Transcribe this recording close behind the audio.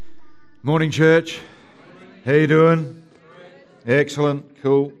Morning, church. How you doing? Excellent.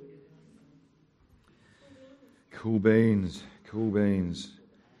 Cool. Cool beans. Cool beans.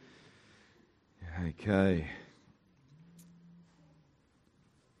 Okay.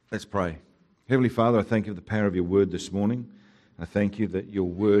 Let's pray. Heavenly Father, I thank you for the power of your word this morning. I thank you that your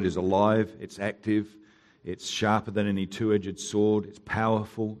word is alive, it's active, it's sharper than any two-edged sword, it's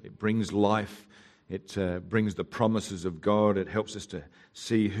powerful, it brings life, it brings the promises of God, it helps us to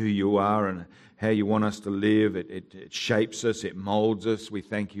see who you are and how you want us to live, it shapes us, it molds us. We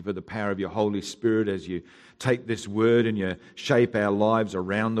thank you for the power of your Holy Spirit as you take this word and you shape our lives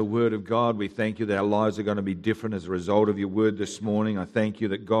around the word of God. We thank you that our lives are going to be different as a result of your word this morning. I thank you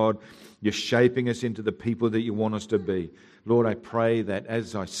that, God, you're shaping us into the people that you want us to be. Lord, I pray that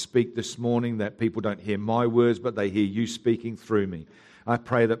as I speak this morning, that people don't hear my words, but they hear you speaking through me. I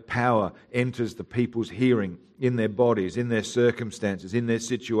pray that power enters the people's hearing in their bodies, in their circumstances, in their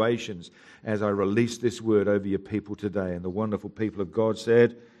situations, as I release this word over your people today. And the wonderful people of God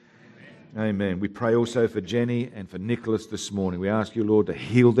said, Amen. Amen. We pray also for Jenny and for Nicholas this morning. We ask you, Lord, to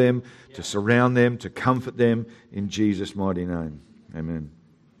heal them, to surround them, to comfort them in Jesus' mighty name. Amen.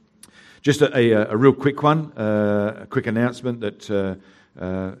 Just a real quick one, a quick announcement that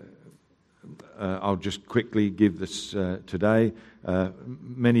I'll just quickly give this today.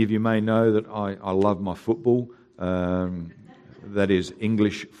 Many of you may know that I love my football. That is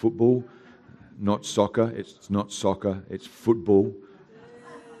English football, not soccer. It's not soccer, it's football.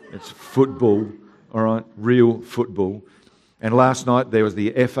 It's football, all right, real football. And last night there was the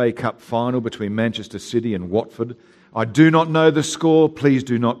FA Cup final between Manchester City and Watford. I do not know the score. Please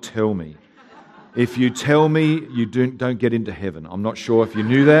do not tell me. If you tell me, you don't get into heaven. I'm not sure if you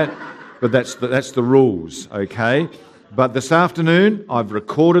knew that, but that's the rules, okay? But this afternoon, I've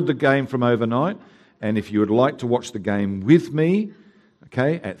recorded the game from overnight, and if you would like to watch the game with me,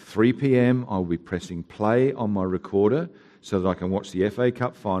 okay, at 3 p.m, I'll be pressing play on my recorder so that I can watch the FA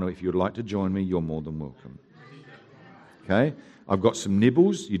Cup final. If you would like to join me, you're more than welcome. Okay? I've got some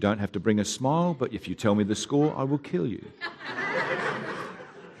nibbles. You don't have to bring a smile, but if you tell me the score, I will kill you.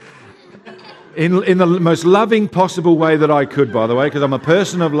 In the most loving possible way that I could, by the way, because I'm a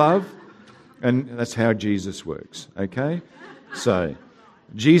person of love, and that's how Jesus works, okay? So,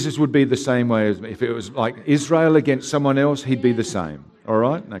 Jesus would be the same way as me. If it was like Israel against someone else, he'd be the same, all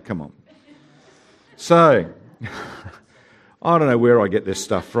right? Now, come on. So, I don't know where I get this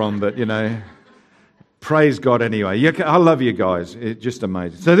stuff from, but, praise God anyway. I love you guys. It's just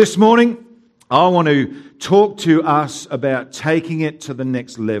amazing. So this morning, I want to talk to us about taking it to the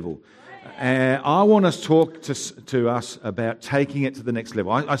next level. I want us to talk to us about taking it to the next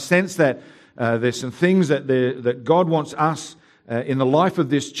level. I sense that there's some things that God wants us in the life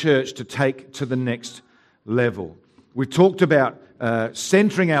of this church to take to the next level. We talked about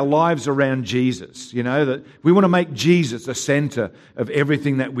centering our lives around Jesus, that we want to make Jesus the center of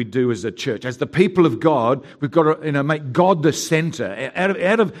everything that we do as a church. As the people of God, we've got to make God the center.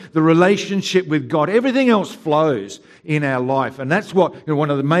 Out of the relationship with God, everything else flows in our life. And that's what, one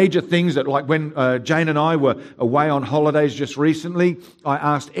of the major things that, like when Jane and I were away on holidays just recently, I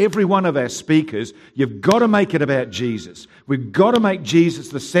asked every one of our speakers, you've got to make it about Jesus. We've got to make Jesus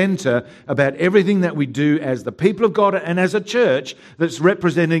the center about everything that we do as the people of God and as a church that's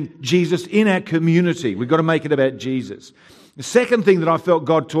representing Jesus in our community. We've got to make it about Jesus. The second thing that I felt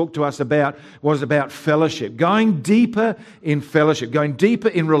God talked to us about was about fellowship, going deeper in fellowship, going deeper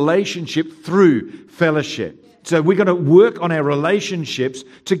in relationship through fellowship. So we're going to work on our relationships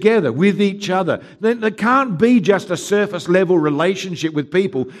together with each other. There can't be just a surface level relationship with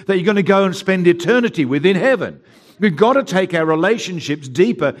people that you're going to go and spend eternity with in heaven. We've got to take our relationships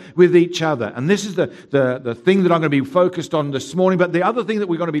deeper with each other. And this is the thing that I'm going to be focused on this morning. But the other thing that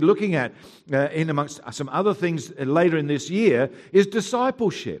we're going to be looking at in amongst some other things later in this year is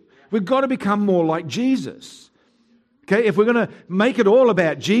discipleship. We've got to become more like Jesus. Okay, if we're going to make it all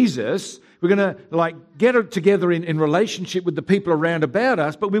about Jesus, we're going to get it together in relationship with the people around about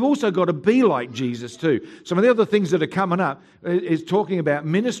us, but we've also got to be like Jesus too. Some of the other things that are coming up is talking about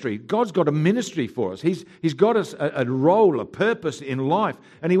ministry. God's got a ministry for us. He's got us a role, a purpose in life,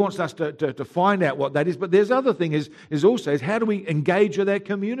 and He wants us to find out what that is. But there's other thing is also how do we engage with our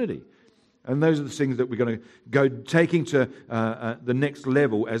community? And those are the things that we're going to go taking to the next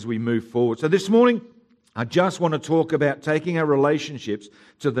level as we move forward. So this morning, I just want to talk about taking our relationships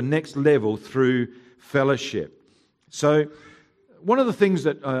to the next level through fellowship. So one of the things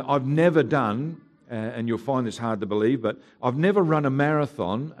that I've never done, and you'll find this hard to believe, but I've never run a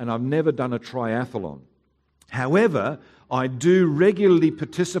marathon and I've never done a triathlon. However, I do regularly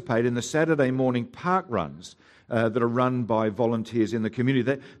participate in the Saturday morning park runs that are run by volunteers in the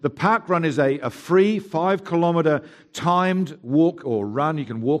community. The park run is a free 5-kilometre timed walk or run. You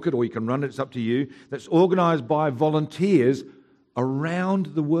can walk it or you can run it. It's up to you. That's organised by volunteers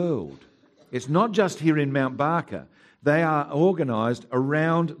around the world. It's not just here in Mount Barker. They are organised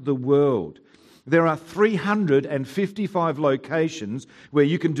around the world. There are 355 locations where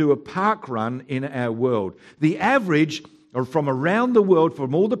you can do a park run in our world. The average from around the world,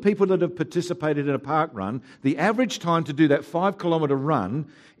 from all the people that have participated in a park run, the average time to do that 5-kilometre run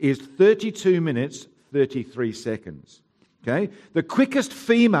is 32 minutes, 33 seconds. Okay? The quickest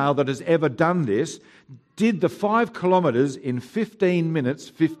female that has ever done this did the 5 kilometres in 15 minutes,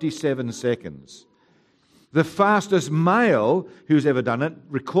 57 seconds. The fastest male who's ever done it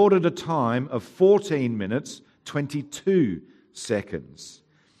recorded a time of 14 minutes, 22 seconds.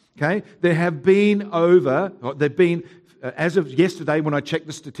 Okay? There have been as of yesterday when I checked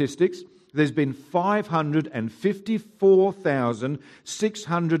the statistics, there's been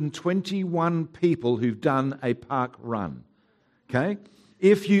 554,621 people who've done a park run. Okay?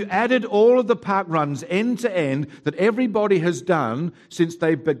 If you added all of the park runs end to end that everybody has done since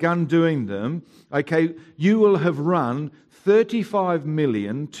they've begun doing them, okay, you will have run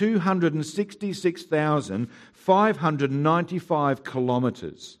 35,266,595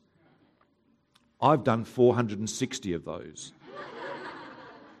 kilometres. I've done 460 of those.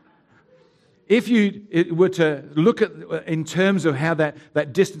 If you were to look at in terms of how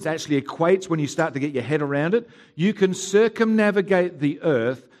that distance actually equates when you start to get your head around it, you can circumnavigate the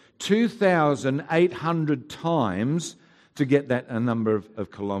earth 2,800 times to get that number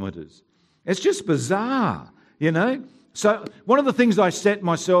of kilometres. It's just bizarre, you know. So one of the things I set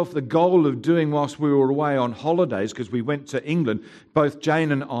myself the goal of doing whilst we were away on holidays, because we went to England, both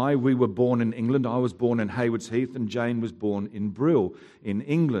Jane and I, we were born in England. I was born in Haywards Heath and Jane was born in Brill in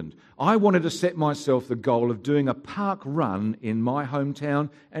England. I wanted to set myself the goal of doing a park run in my hometown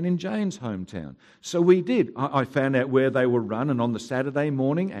and in Jane's hometown. So we did. I found out where they were run, and on the Saturday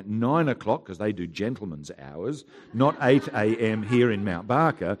morning at 9 o'clock, because they do gentlemen's hours, not 8 a.m. here in Mount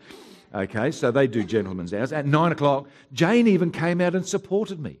Barker. Okay, so they do gentlemen's hours. At 9 o'clock, Jane even came out and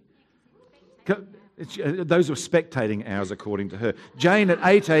supported me. Those were spectating hours, according to her. Jane at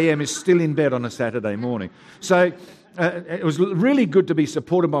 8 a.m. is still in bed on a Saturday morning. So it was really good to be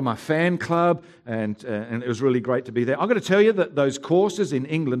supported by my fan club, and it was really great to be there. I've got to tell you that those courses in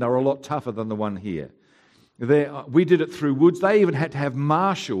England are a lot tougher than the one here. We did it through woods. They even had to have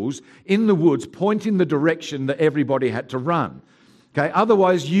marshals in the woods pointing the direction that everybody had to run. Okay,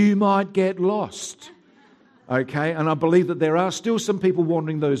 otherwise you might get lost. Okay, and I believe that there are still some people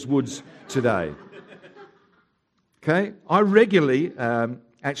wandering those woods today. Okay, I regularly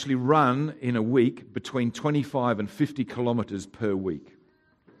actually run in a week between 25 and 50 kilometres per week.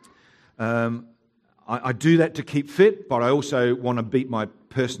 I do that to keep fit, but I also want to beat my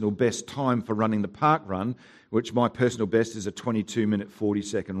personal best time for running the park run, which my personal best is a 22-minute,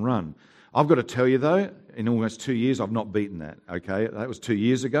 40-second run. I've got to tell you, though, in almost 2 years, I've not beaten that, okay? That was 2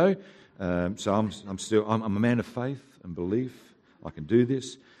 years ago, so I'm a man of faith and belief. I can do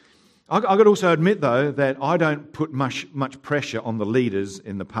this. I've got to also admit, though, that I don't put much pressure on the leaders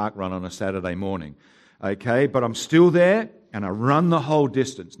in the park run on a Saturday morning, okay? But I'm still there, and I run the whole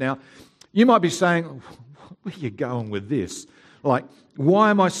distance. Now, you might be saying, where are you going with this? Like, why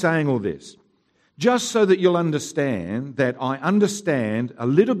am I saying all this? Just so that you'll understand that I understand a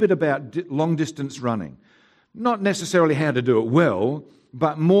little bit about long-distance running. Not necessarily how to do it well,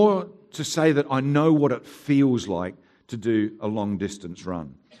 but more to say that I know what it feels like to do a long-distance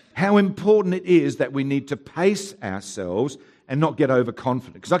run. How important it is that we need to pace ourselves and not get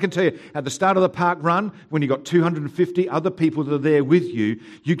overconfident. Because I can tell you, at the start of the park run, when you've got 250 other people that are there with you,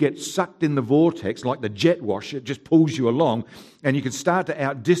 you get sucked in the vortex like the jet wash. It just pulls you along, and you can start to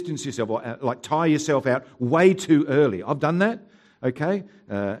outdistance yourself or like tire yourself out way too early. I've done that, okay?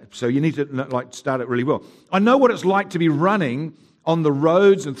 So you need to start it really well. I know what it's like to be running on the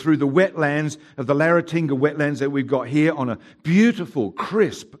roads and through the wetlands of the Larratinga wetlands that we've got here on a beautiful,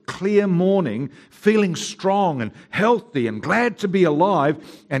 crisp, clear morning, feeling strong and healthy and glad to be alive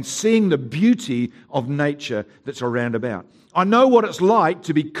and seeing the beauty of nature that's around about. I know what it's like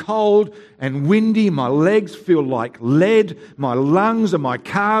to be cold and windy. My legs feel like lead. My lungs and my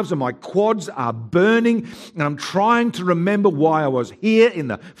calves and my quads are burning. And I'm trying to remember why I was here in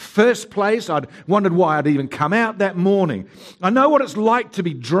the first place. I'd wondered why I'd even come out that morning. I know what it's like to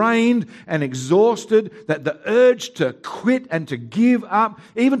be drained and exhausted, that the urge to quit and to give up,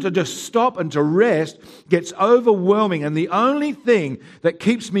 even to just stop and to rest, gets overwhelming. And the only thing that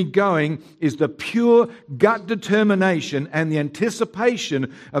keeps me going is the pure gut determination and the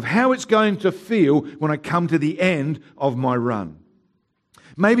anticipation of how it's going to feel when I come to the end of my run.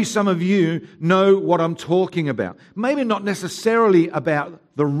 Maybe some of you know what I'm talking about. Maybe not necessarily about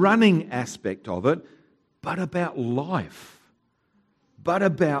the running aspect of it, but about life.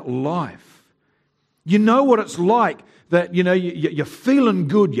 You know what it's like that, you're feeling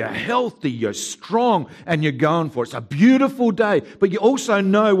good, you're healthy, you're strong, and you're going for it. It's a beautiful day, but you also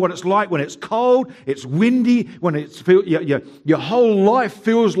know what it's like when it's cold, it's windy, when your whole life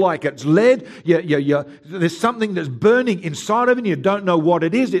feels like it's lead. There's something that's burning inside of you, and you don't know what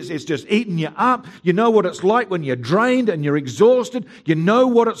it is. It's just eating you up. You know what it's like when you're drained and you're exhausted. You know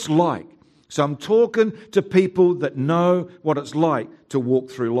what it's like. So I'm talking to people that know what it's like to walk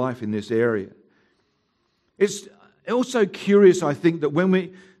through life in this area. It's also curious, I think, that when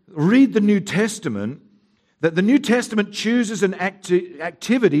we read the New Testament, that the New Testament chooses an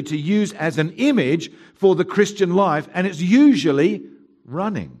activity to use as an image for the Christian life, and it's usually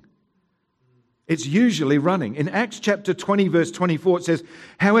running. It's usually running. In Acts chapter 20, verse 24, it says,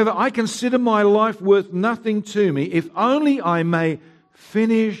 "However, I consider my life worth nothing to me, if only I may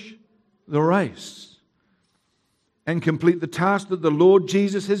finish the race and complete the task that the Lord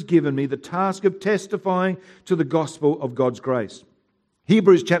Jesus has given me, the task of testifying to the gospel of God's grace."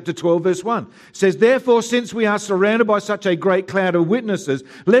 Hebrews chapter 12 verse 1 says, "Therefore, since we are surrounded by such a great cloud of witnesses,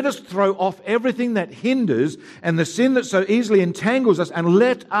 let us throw off everything that hinders and the sin that so easily entangles us, and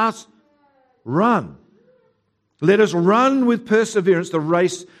let us run. Let us run with perseverance the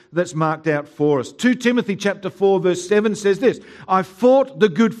race that's marked out for us." 2 Timothy chapter 4 verse 7 says this, "I fought the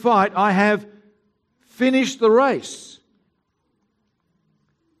good fight, I have finished the race.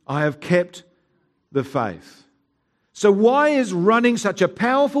 I have kept the faith." So why is running such a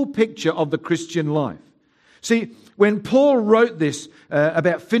powerful picture of the Christian life? See, when Paul wrote this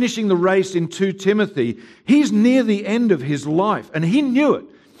about finishing the race in 2 Timothy, he's near the end of his life, and he knew it.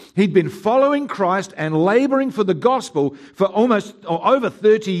 He'd been following Christ and laboring for the gospel for over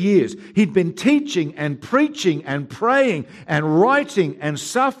 30 years. He'd been teaching and preaching and praying and writing and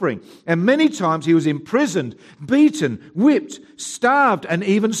suffering. And many times he was imprisoned, beaten, whipped, starved, and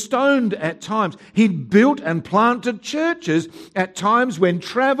even stoned at times. He'd built and planted churches at times when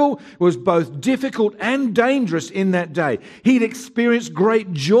travel was both difficult and dangerous in that day. He'd experienced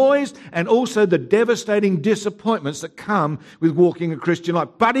great joys and also the devastating disappointments that come with walking a Christian life.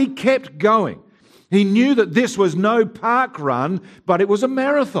 But he kept going. He knew that this was no park run, but it was a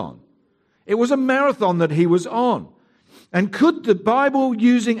marathon. It was a marathon that he was on. And could the Bible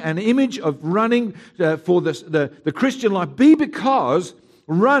using an image of running for the Christian life be because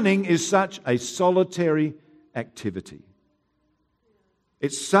running is such a solitary activity?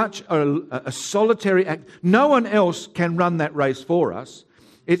 It's such a solitary act. No one else can run that race for us.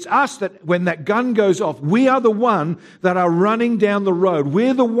 It's us that when that gun goes off, we are the one that are running down the road.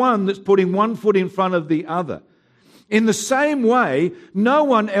 We're the one that's putting one foot in front of the other. In the same way, no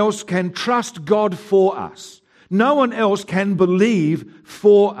one else can trust God for us. No one else can believe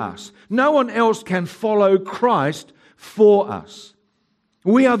for us. No one else can follow Christ for us.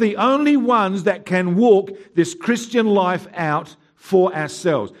 We are the only ones that can walk this Christian life out for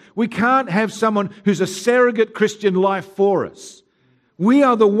ourselves. We can't have someone who's a surrogate Christian life for us. We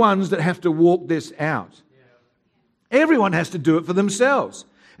are the ones that have to walk this out. Everyone has to do it for themselves.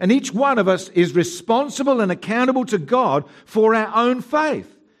 And each one of us is responsible and accountable to God for our own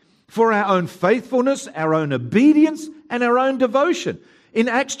faith, for our own faithfulness, our own obedience, and our own devotion. In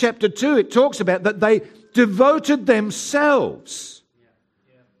Acts chapter 2, it talks about that they devoted themselves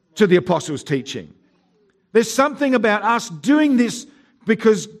to the apostles' teaching. There's something about us doing this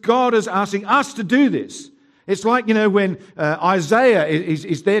because God is asking us to do this. It's like, when Isaiah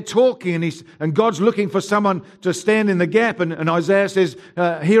is there talking and God's looking for someone to stand in the gap, and Isaiah says,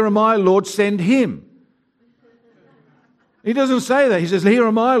 "Here am I, Lord, send him." He doesn't say that. He says, "Here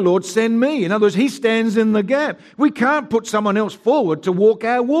am I, Lord, send me." In other words, he stands in the gap. We can't put someone else forward to walk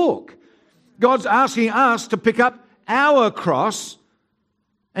our walk. God's asking us to pick up our cross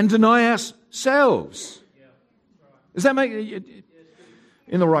and deny ourselves. Does that make it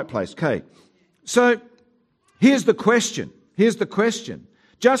in the right place? Okay. So here's the question.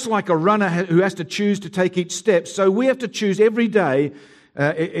 Just like a runner who has to choose to take each step, so we have to choose every day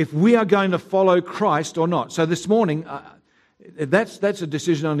if we are going to follow Christ or not. So this morning, that's a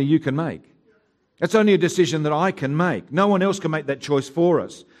decision only you can make. That's only a decision that I can make. No one else can make that choice for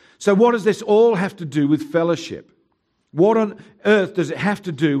us. So what does this all have to do with fellowship? What on earth does it have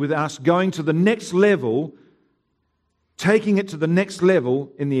to do with us going to the next level, taking it to the next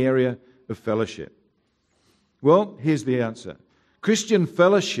level in the area of fellowship? Well, here's the answer. Christian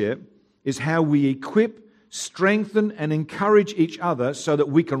fellowship is how we equip strengthen, and encourage each other so that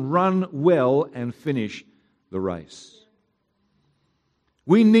we can run well and finish the race.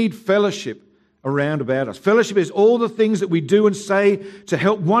 We need fellowship around about us. Fellowship is all the things that we do and say to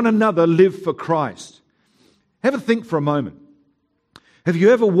help one another live for Christ. Have a think for a moment. Have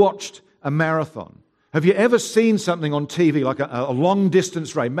you ever watched a marathon? Have you ever seen something on TV like a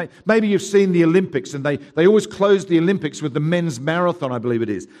long-distance race? Maybe you've seen the Olympics, and they always close the Olympics with the men's marathon, I believe it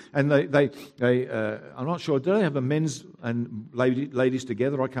is. And I'm not sure, do they have a men's and ladies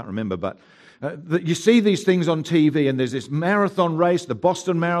together? I can't remember, but you see these things on TV, and there's this marathon race, the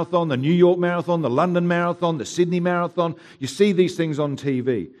Boston Marathon, the New York Marathon, the London Marathon, the Sydney Marathon. You see these things on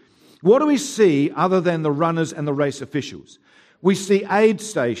TV. What do we see other than the runners and the race officials? We see aid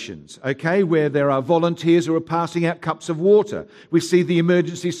stations, okay, where there are volunteers who are passing out cups of water. We see the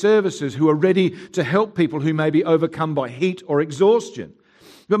emergency services who are ready to help people who may be overcome by heat or exhaustion.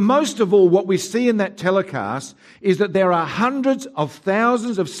 But most of all, what we see in that telecast is that there are hundreds of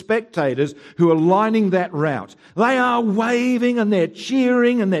thousands of spectators who are lining that route. They are waving and they're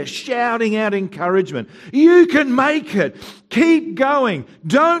cheering and they're shouting out encouragement. You can make it. Keep going.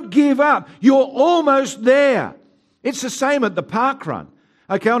 Don't give up. You're almost there. It's the same at the park run.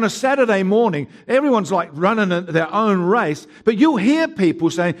 Okay, on a Saturday morning, everyone's like running their own race, but you'll hear people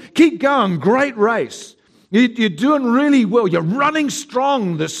saying, keep going, great race. You're doing really well. You're running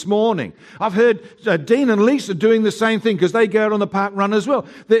strong this morning. I've heard Dean and Lisa doing the same thing because they go out on the park run as well.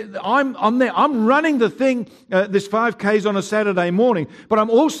 I'm there. I'm running the thing, this 5Ks on a Saturday morning, but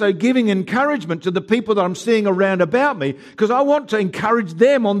I'm also giving encouragement to the people that I'm seeing around about me because I want to encourage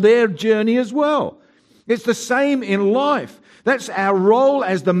them on their journey as well. It's the same in life. That's our role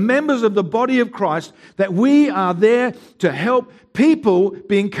as the members of the body of Christ, that we are there to help people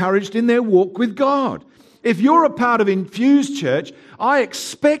be encouraged in their walk with God. If you're a part of Infused Church, I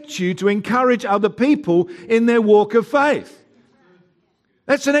expect you to encourage other people in their walk of faith.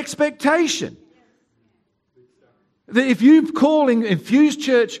 That's an expectation. If you're calling Infused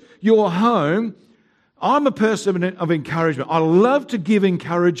Church your home, I'm a person of encouragement. I love to give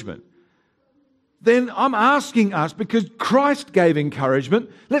encouragement. Then I'm asking us, because Christ gave encouragement,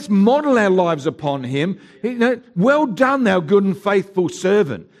 let's model our lives upon Him. Well done, thou good and faithful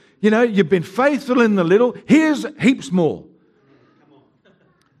servant. You've been faithful in the little, here's heaps more.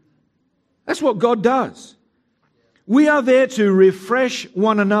 That's what God does. We are there to refresh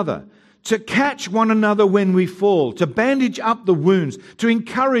one another, to catch one another when we fall, to bandage up the wounds, to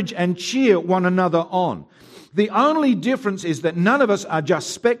encourage and cheer one another on. The only difference is that none of us are just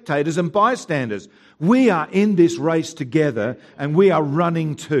spectators and bystanders. We are in this race together and we are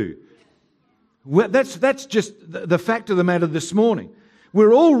running too. That's just the fact of the matter this morning.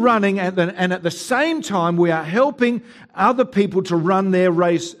 We're all running and at the same time we are helping other people to run their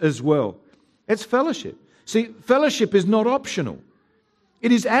race as well. It's fellowship. See, fellowship is not optional.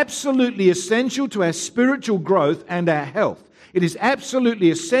 It is absolutely essential to our spiritual growth and our health. It is absolutely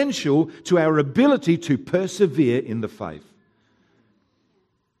essential to our ability to persevere in the faith.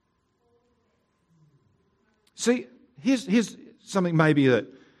 See, here's something maybe that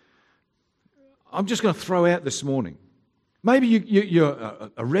I'm just going to throw out this morning. Maybe you're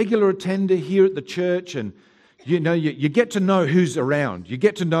a regular attender here at the church, and you get to know who's around. You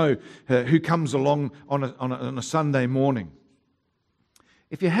get to know who comes along on a Sunday morning.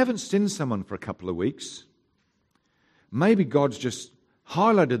 If you haven't seen someone for a couple of weeks, maybe God's just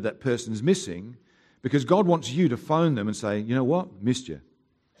highlighted that person's missing because God wants you to phone them and say, you know what, missed you.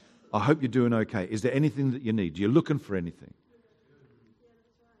 I hope you're doing okay. Is there anything that you need? You're looking for anything?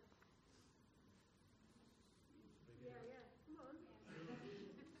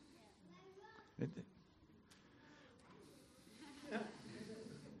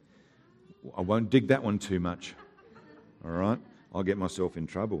 I won't dig that one too much. All right? I'll get myself in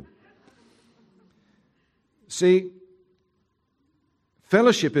trouble. See,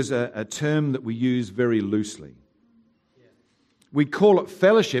 fellowship is a term that we use very loosely. We call it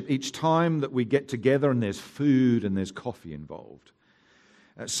fellowship each time that we get together and there's food and there's coffee involved.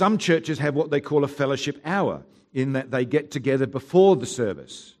 Some churches have what they call a fellowship hour, in that they get together before the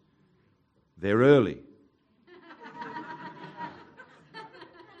service. They're early.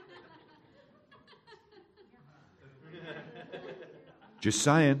 Just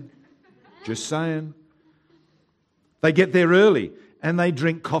saying. They get there early and they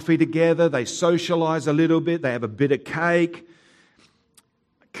drink coffee together, they socialise a little bit, they have a bit of cake.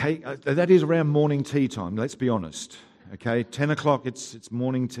 That is around morning tea time, let's be honest. Okay, 10 o'clock, it's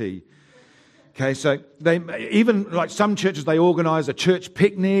morning tea. Okay, so they even, like some churches, they organise a church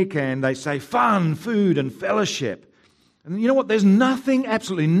picnic and they say fun, food and fellowship. And you know what? There's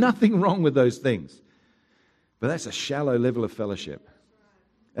absolutely nothing wrong with those things. But that's a shallow level of fellowship.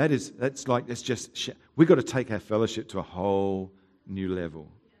 We've got to take our fellowship to a whole new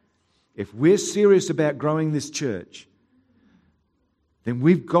level. If we're serious about growing this church, then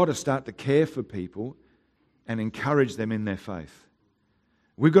we've got to start to care for people and encourage them in their faith.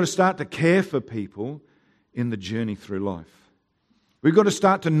 We've got to start to care for people in the journey through life. We've got to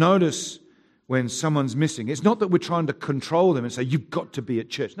start to notice when someone's missing. It's not that we're trying to control them and say, you've got to be at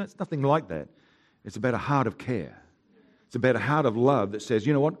church. No, it's nothing like that. It's about a heart of care. It's about a heart of love that says,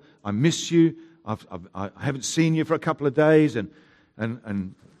 you know what, I miss you. I haven't seen you for a couple of days and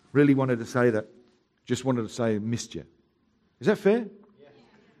really wanted to say, missed you. Is that fair? Yeah.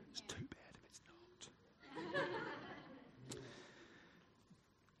 It's too bad if it's not.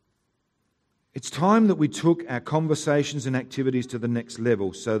 It's time that we took our conversations and activities to the next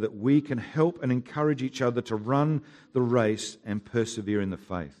level so that we can help and encourage each other to run the race and persevere in the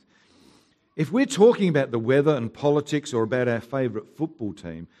faith. If we're talking about the weather and politics or about our favourite football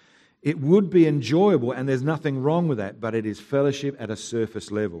team, it would be enjoyable and there's nothing wrong with that, but it is fellowship at a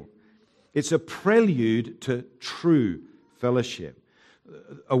surface level. It's a prelude to true fellowship,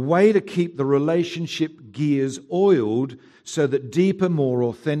 a way to keep the relationship gears oiled so that deeper, more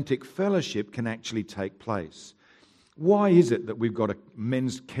authentic fellowship can actually take place. Why is it that we've got a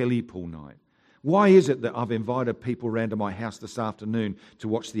men's Kelly pool night? Why is it that I've invited people around to my house this afternoon to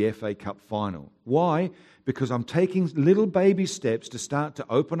watch the FA Cup final? Why? Because I'm taking little baby steps to start to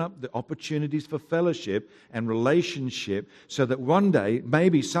open up the opportunities for fellowship and relationship so that one day,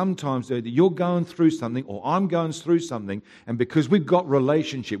 maybe sometimes either you're going through something or I'm going through something, and because we've got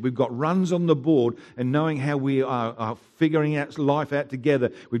relationship, we've got runs on the board and knowing how we are figuring out life out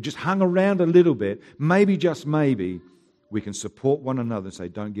together, we've just hung around a little bit, maybe, just maybe, we can support one another and say,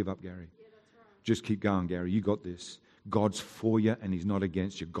 don't give up, Gary. Just keep going, Gary. You got this. God's for you and He's not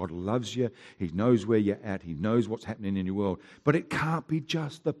against you. God loves you. He knows where you're at. He knows what's happening in your world. But it can't be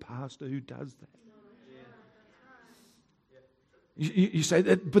just the pastor who does that. You say,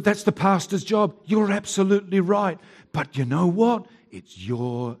 but that's the pastor's job. You're absolutely right. But you know what? It's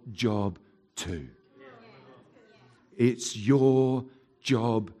your job too. It's your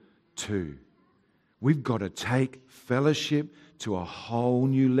job too. We've got to take fellowship to a whole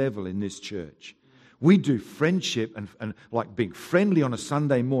new level in this church. We do friendship and like being friendly on a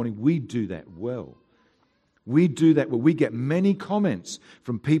Sunday morning, we do that well. We do that well. We get many comments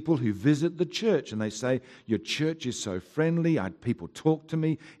from people who visit the church and they say, your church is so friendly. I had people talk to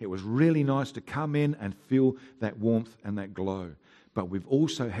me. It was really nice to come in and feel that warmth and that glow. But we've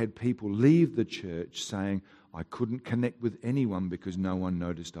also had people leave the church saying, I couldn't connect with anyone because no one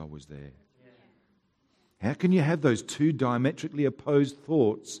noticed I was there. How can you have those two diametrically opposed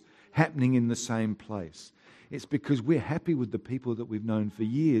thoughts happening in the same place? It's because we're happy with the people that we've known for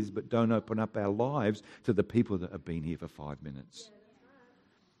years, but don't open up our lives to the people that have been here for 5 minutes.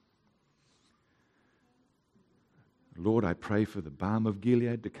 Lord, I pray for the balm of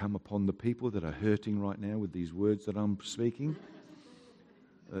Gilead to come upon the people that are hurting right now with these words that I'm speaking.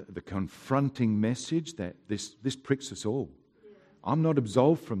 The confronting message that this pricks us all. I'm not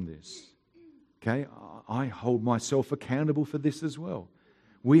absolved from this. Okay, I hold myself accountable for this as well.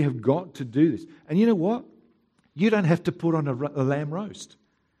 We have got to do this. And you know what? You don't have to put on a lamb roast.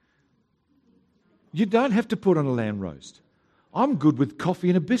 You don't have to put on a lamb roast. I'm good with coffee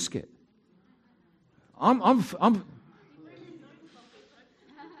and a biscuit. I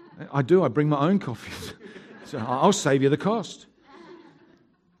do. I bring my own coffee. So I'll save you the cost.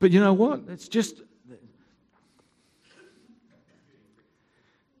 But you know what? It's just...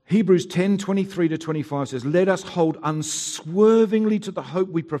 Hebrews 10:23-25 says, let us hold unswervingly to the hope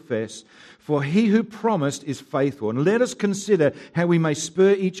we profess, for he who promised is faithful. And let us consider how we may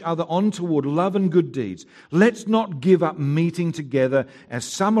spur each other on toward love and good deeds. Let's not give up meeting together as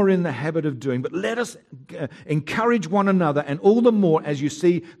some are in the habit of doing, but let us encourage one another, and all the more as you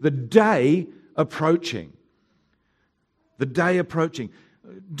see the day approaching. The day approaching.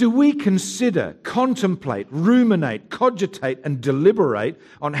 Do we consider, contemplate, ruminate, cogitate and deliberate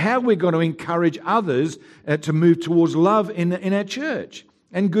on how we're going to encourage others to move towards love in our church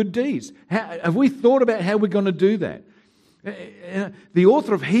and good deeds? Have we thought about how we're going to do that? The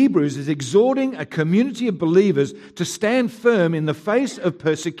author of Hebrews is exhorting a community of believers to stand firm in the face of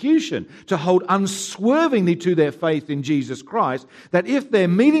persecution, to hold unswervingly to their faith in Jesus Christ, that if they're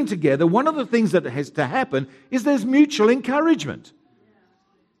meeting together, one of the things that has to happen is there's mutual encouragement.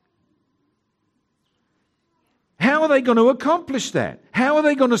 How are they going to accomplish that? How are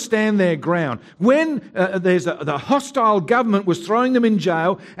they going to stand their ground? When the hostile government was throwing them in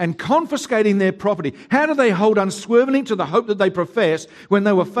jail and confiscating their property, how do they hold unswervingly to the hope that they profess when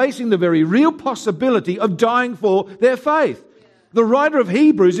they were facing the very real possibility of dying for their faith? The writer of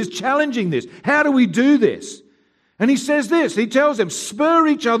Hebrews is challenging this. How do we do this? And he says this, he tells them, spur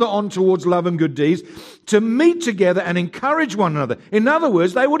each other on towards love and good deeds, to meet together and encourage one another. In other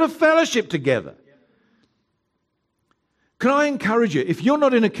words, they would have fellowship together. Can I encourage you, if you're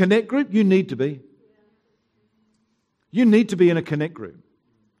not in a connect group, you need to be. You need to be in a connect group.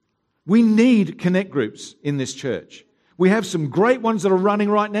 We need connect groups in this church. We have some great ones that are running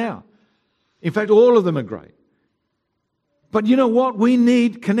right now. In fact, all of them are great. But you know what? We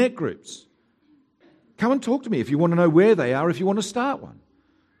need connect groups. Come and talk to me if you want to know where they are, if you want to start one.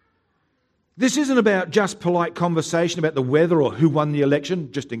 This isn't about just polite conversation about the weather or who won the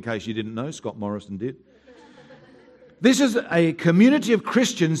election, just in case you didn't know, Scott Morrison did. This is a community of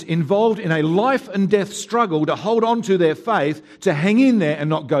Christians involved in a life and death struggle to hold on to their faith, to hang in there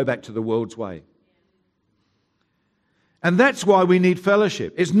and not go back to the world's way. And that's why we need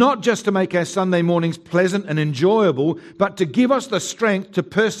fellowship. It's not just to make our Sunday mornings pleasant and enjoyable, but to give us the strength to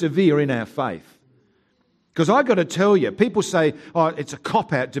persevere in our faith. Because I've got to tell you, people say, oh, it's a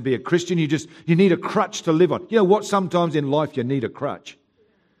cop-out to be a Christian. You need a crutch to live on. You know what? Sometimes in life you need a crutch.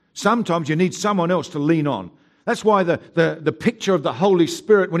 Sometimes you need someone else to lean on. That's why the picture of the Holy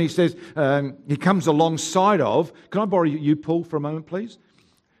Spirit, when he says he comes alongside of, can I borrow you, Paul, for a moment, please?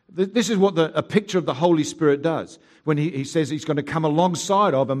 This is what a picture of the Holy Spirit does. When he says he's going to come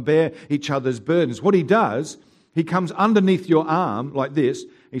alongside of and bear each other's burdens. What he does, he comes underneath your arm like this.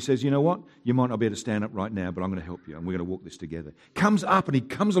 He says, you know what? You might not be able to stand up right now, but I'm going to help you and we're going to walk this together. Comes up and he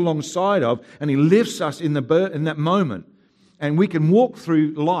comes alongside of and he lifts us in that moment. And we can walk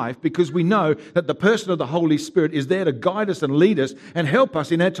through life because we know that the person of the Holy Spirit is there to guide us and lead us and help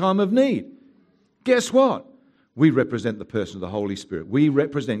us in our time of need. Guess what? We represent the person of the Holy Spirit. We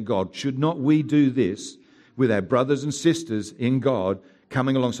represent God. Should not we do this with our brothers and sisters in God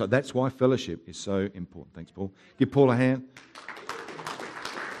coming alongside? That's why fellowship is so important. Thanks, Paul. Give Paul a hand.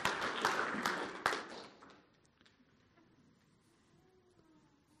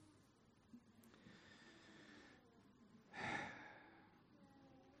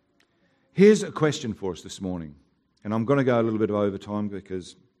 Here's a question for us this morning, and I'm going to go a little bit of overtime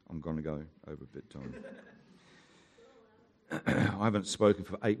because I'm going to go over a bit of time. I haven't spoken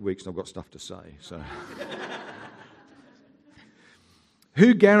for 8 weeks and I've got stuff to say. So,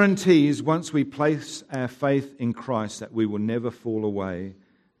 who guarantees once we place our faith in Christ that we will never fall away,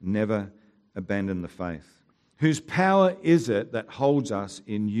 never abandon the faith? Whose power is it that holds us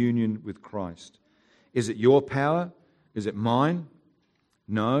in union with Christ? Is it your power? Is it mine?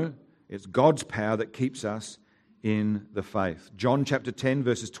 No. It's God's power that keeps us in the faith. John chapter 10,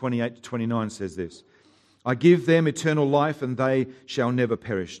 verses 28 to 29 says this. I give them eternal life and they shall never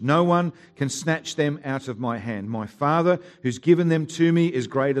perish. No one can snatch them out of my hand. My Father who's given them to me is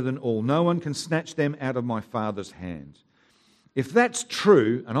greater than all. No one can snatch them out of my Father's hand. If that's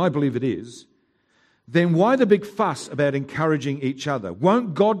true, and I believe it is, then why the big fuss about encouraging each other?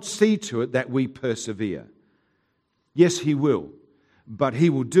 Won't God see to it that we persevere? Yes, He will. But He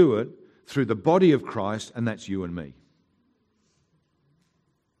will do it through the body of Christ, and that's you and me.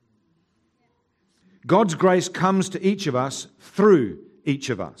 God's grace comes to each of us through each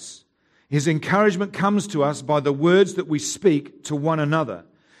of us. His encouragement comes to us by the words that we speak to one another.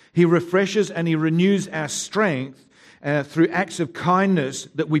 He refreshes and He renews our strength through acts of kindness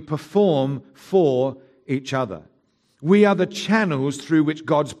that we perform for each other. We are the channels through which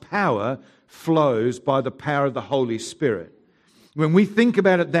God's power flows by the power of the Holy Spirit. When we think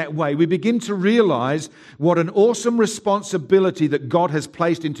about it that way, we begin to realize what an awesome responsibility that God has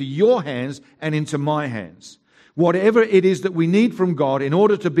placed into your hands and into my hands. Whatever it is that we need from God in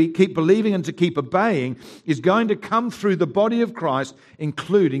order to keep believing and to keep obeying is going to come through the body of Christ,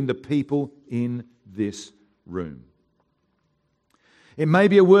 including the people in this room. It may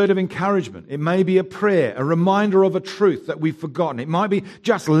be a word of encouragement. It may be a prayer, a reminder of a truth that we've forgotten. It might be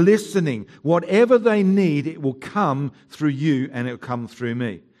just listening. Whatever they need, it will come through you and it will come through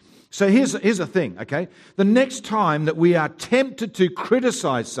me. So here's the thing, okay? The next time that we are tempted to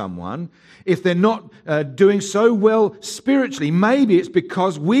criticize someone, if they're not doing so well spiritually, maybe it's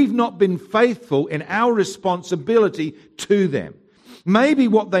because we've not been faithful in our responsibility to them. Maybe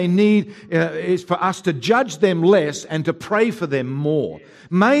what they need is for us to judge them less and to pray for them more.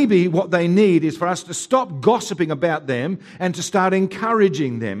 Maybe what they need is for us to stop gossiping about them and to start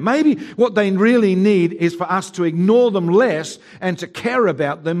encouraging them. Maybe what they really need is for us to ignore them less and to care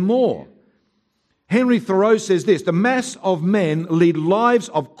about them more. Henry Thoreau says this: the mass of men lead lives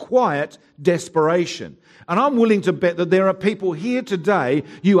of quiet desperation. And I'm willing to bet that there are people here today,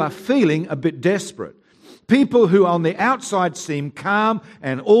 you are feeling a bit desperate. People who on the outside seem calm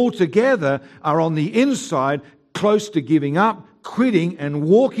and all together are on the inside close to giving up, quitting and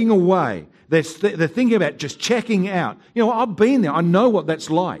walking away. They're thinking about just checking out. You know, I've been there. I know what that's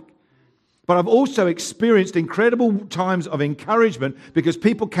like. But I've also experienced incredible times of encouragement because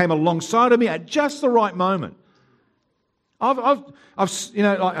people came alongside of me at just the right moment. I've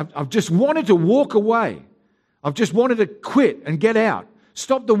just wanted to walk away. I've just wanted to quit and get out.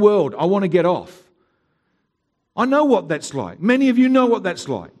 Stop the world. I want to get off. I know what that's like. Many of you know what that's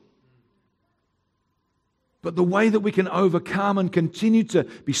like. But the way that we can overcome and continue to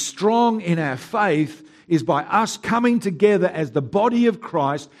be strong in our faith is by us coming together as the body of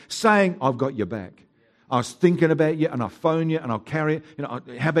Christ, saying, I've got your back. I was thinking about you, and I'll phone you, and I'll carry it. You know,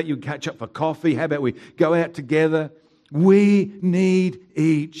 how about you catch up for coffee? How about we go out together? We need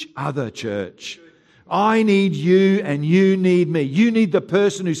each other, church. I need you and you need me. You need the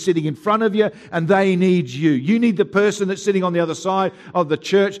person who's sitting in front of you and they need you. You need the person that's sitting on the other side of the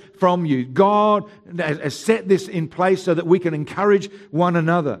church from you. God has set this in place so that we can encourage one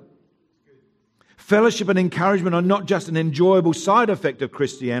another. Fellowship and encouragement are not just an enjoyable side effect of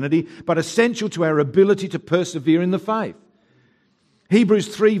Christianity, but essential to our ability to persevere in the faith.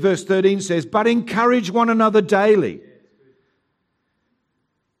 Hebrews 3 verse 13 says, but encourage one another daily.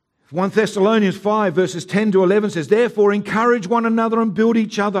 1 Thessalonians 5 verses 10 to 11 says, therefore encourage one another and build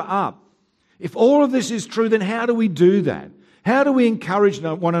each other up. If all of this is true, then how do we do that? How do we encourage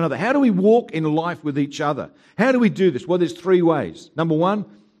one another? How do we walk in life with each other? How do we do this? Well, there's three ways. Number one,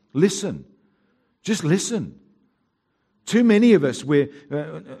 listen. Just listen. Too many of us, we're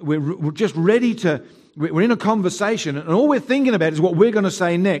just ready to, we're in a conversation and all we're thinking about is what we're going to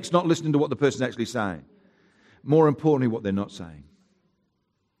say next, not listening to what the person's actually saying. More importantly, what they're not saying.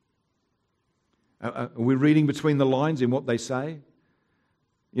 Are we reading between the lines in what they say?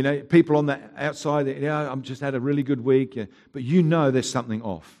 You know, people on the outside, I've just had a really good week, but you know there's something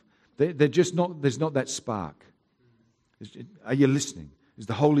off. They're just not, there's not that spark. Are you listening? Is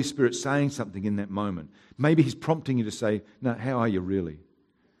the Holy Spirit saying something in that moment? Maybe He's prompting you to say, no, how are you really?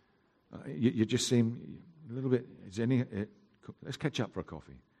 You just seem a little bit, let's catch up for a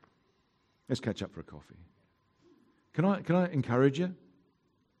coffee. Let's catch up for a coffee. Can I encourage you?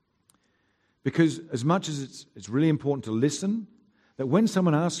 Because as much as it's really important to listen, that when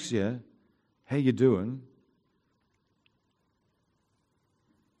someone asks you, how you doing?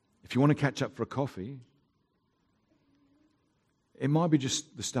 If you want to catch up for a coffee, it might be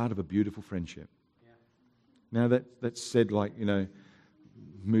just the start of a beautiful friendship. Yeah. Now that's said like, you know,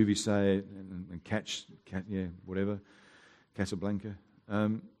 movies say it and whatever, Casablanca.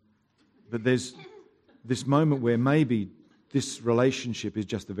 But there's this moment where maybe this relationship is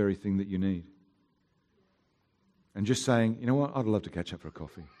just the very thing that you need. And just saying, you know what, I'd love to catch up for a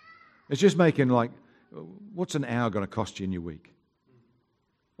coffee. It's just making like, what's an hour going to cost you in your week?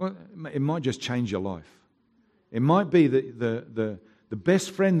 Well, it might just change your life. It might be the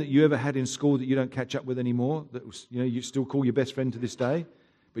best friend that you ever had in school that you don't catch up with anymore, that was, you know, you still call your best friend to this day,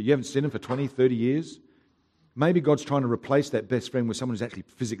 but you haven't seen him for 20, 30 years. Maybe God's trying to replace that best friend with someone who's actually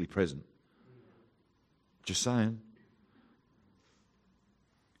physically present. Just saying.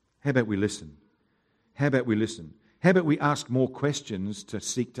 How about we listen? How about we listen? How about we ask more questions to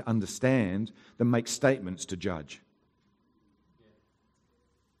seek to understand than make statements to judge?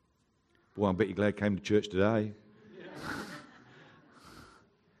 Boy, I bet you're glad I came to church today.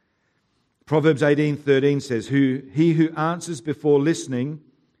 Proverbs 18:13 says, he who answers before listening,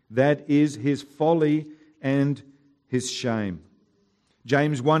 that is his folly and his shame.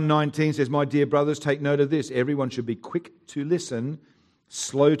 James 1:19 says, my dear brothers, take note of this. Everyone should be quick to listen,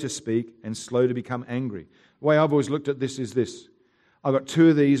 slow to speak, and slow to become angry. The way I've always looked at this is this. I've got two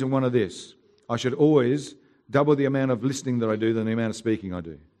of these and one of this. I should always double the amount of listening that I do than the amount of speaking I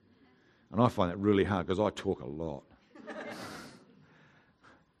do. And I find that really hard because I talk a lot.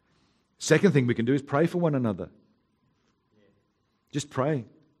 Second thing we can do is pray for one another. Just pray.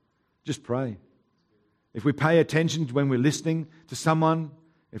 Just pray. If we pay attention to when we're listening to someone,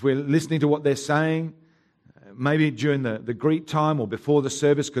 if we're listening to what they're saying, maybe during the greet time or before the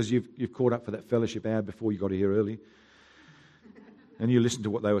service because you've caught up for that fellowship hour before you got here early, and you listened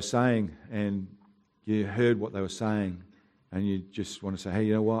to what they were saying and you heard what they were saying and you just want to say, hey,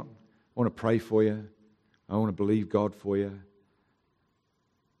 you know what? I want to pray for you. I want to believe God for you.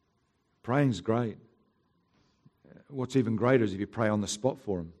 Praying's great. What's even greater is if you pray on the spot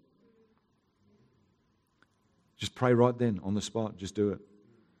for them. Just pray right then, on the spot. Just do it.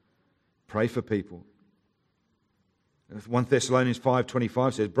 Pray for people. 1 Thessalonians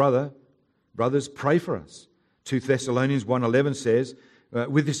 5:25 says, brothers, pray for us. 2 Thessalonians 1:11 says,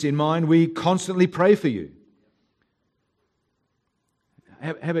 with this in mind, we constantly pray for you.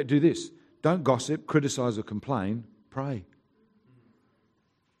 How about do this? Don't gossip, criticize or complain. Pray.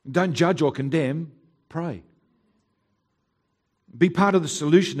 Don't judge or condemn. Pray. Be part of the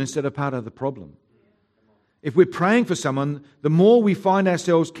solution instead of part of the problem. If we're praying for someone, the more we find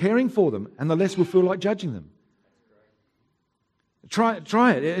ourselves caring for them and the less we'll feel like judging them. Try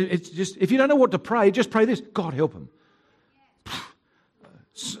it. It's just, if you don't know what to pray, just pray this. God, help them.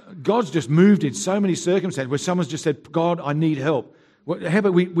 God's just moved in so many circumstances where someone's just said, God, I need help. How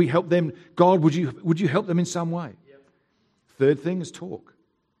about we help them? God, would you help them in some way? Yep. Third thing is talk.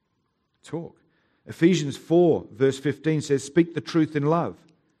 Talk. Ephesians 4 verse 15 says, speak the truth in love.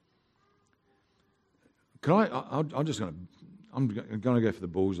 I'm going to go for the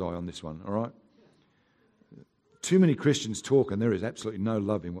bullseye on this one, all right? Too many Christians talk and there is absolutely no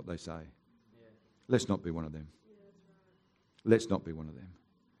love in what they say. Yeah. Let's not be one of them. Yeah, let's not be one of them.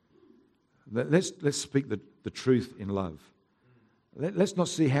 Let's speak the truth in love. Let's not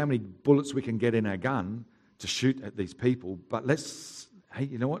see how many bullets we can get in our gun to shoot at these people, but hey,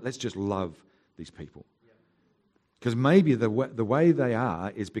 you know what? Let's just love these people. Because maybe the way they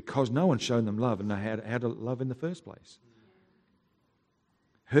are is because no one's shown them love and know how to love in the first place.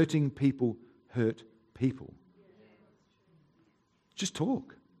 Hurting people hurt people. Just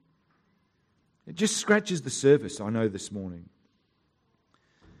talk. It just scratches the surface, I know, this morning.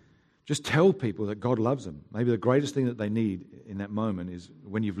 Just tell people that God loves them. Maybe the greatest thing that they need in that moment is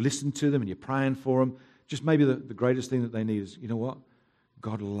when you've listened to them and you're praying for them, just maybe the greatest thing that they need is, you know what?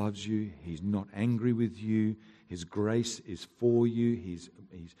 God loves you. He's not angry with you. His grace is for you.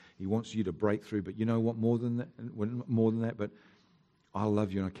 He wants you to break through. But you know what? More than that, but I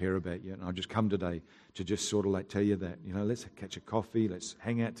love you and I care about you. And I just come today to just sort of like tell you that, you know, let's catch a coffee. Let's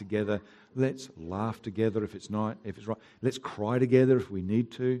hang out together. Let's laugh together if it's right. Let's cry together if we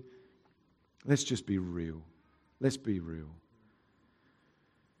need to. Let's just be real. Let's be real.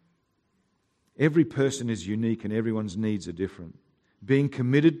 Every person is unique and everyone's needs are different. Being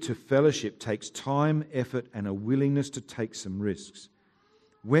committed to fellowship takes time, effort, and a willingness to take some risks.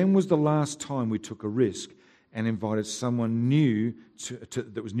 When was the last time we took a risk and invited someone new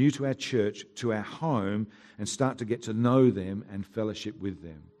that was new to our church, to our home, and start to get to know them and fellowship with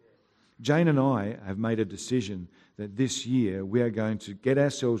them? Jane and I have made a decision that this year we are going to get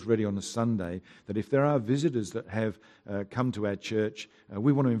ourselves ready on the Sunday, that if there are visitors that have come to our church,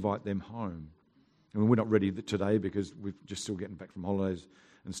 we want to invite them home. I mean, we're not ready today because we're just still getting back from holidays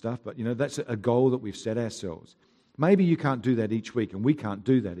and stuff, but you know, that's a goal that we've set ourselves. Maybe you can't do that each week, and we can't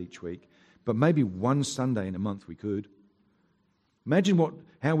do that each week, but maybe one Sunday in a month we could. Imagine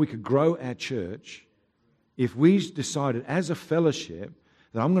how we could grow our church if we decided as a fellowship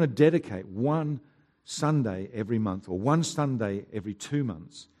that I'm going to dedicate one Sunday every month or one Sunday every 2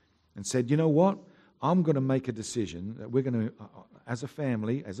 months and said, you know what? I'm going to make a decision that we're going to, as a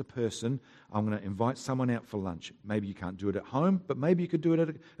family, as a person, I'm going to invite someone out for lunch. Maybe you can't do it at home, but maybe you could do it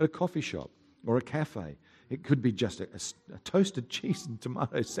at a coffee shop or a cafe. It could be just a toasted cheese and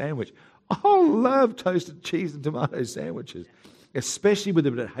tomato sandwich. I love toasted cheese and tomato sandwiches, especially with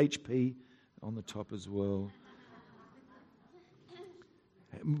a bit of HP on the top as well.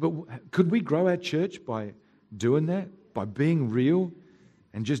 But could we grow our church by doing that, by being real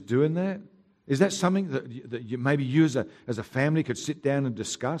and just doing that? Is that something that maybe you as a family could sit down and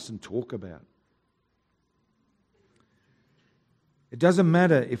discuss and talk about? It doesn't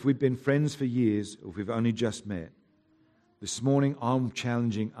matter if we've been friends for years or if we've only just met. This morning I'm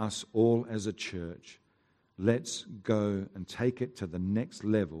challenging us all as a church. Let's go and take it to the next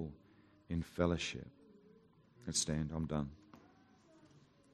level in fellowship. Let's stand. I'm done.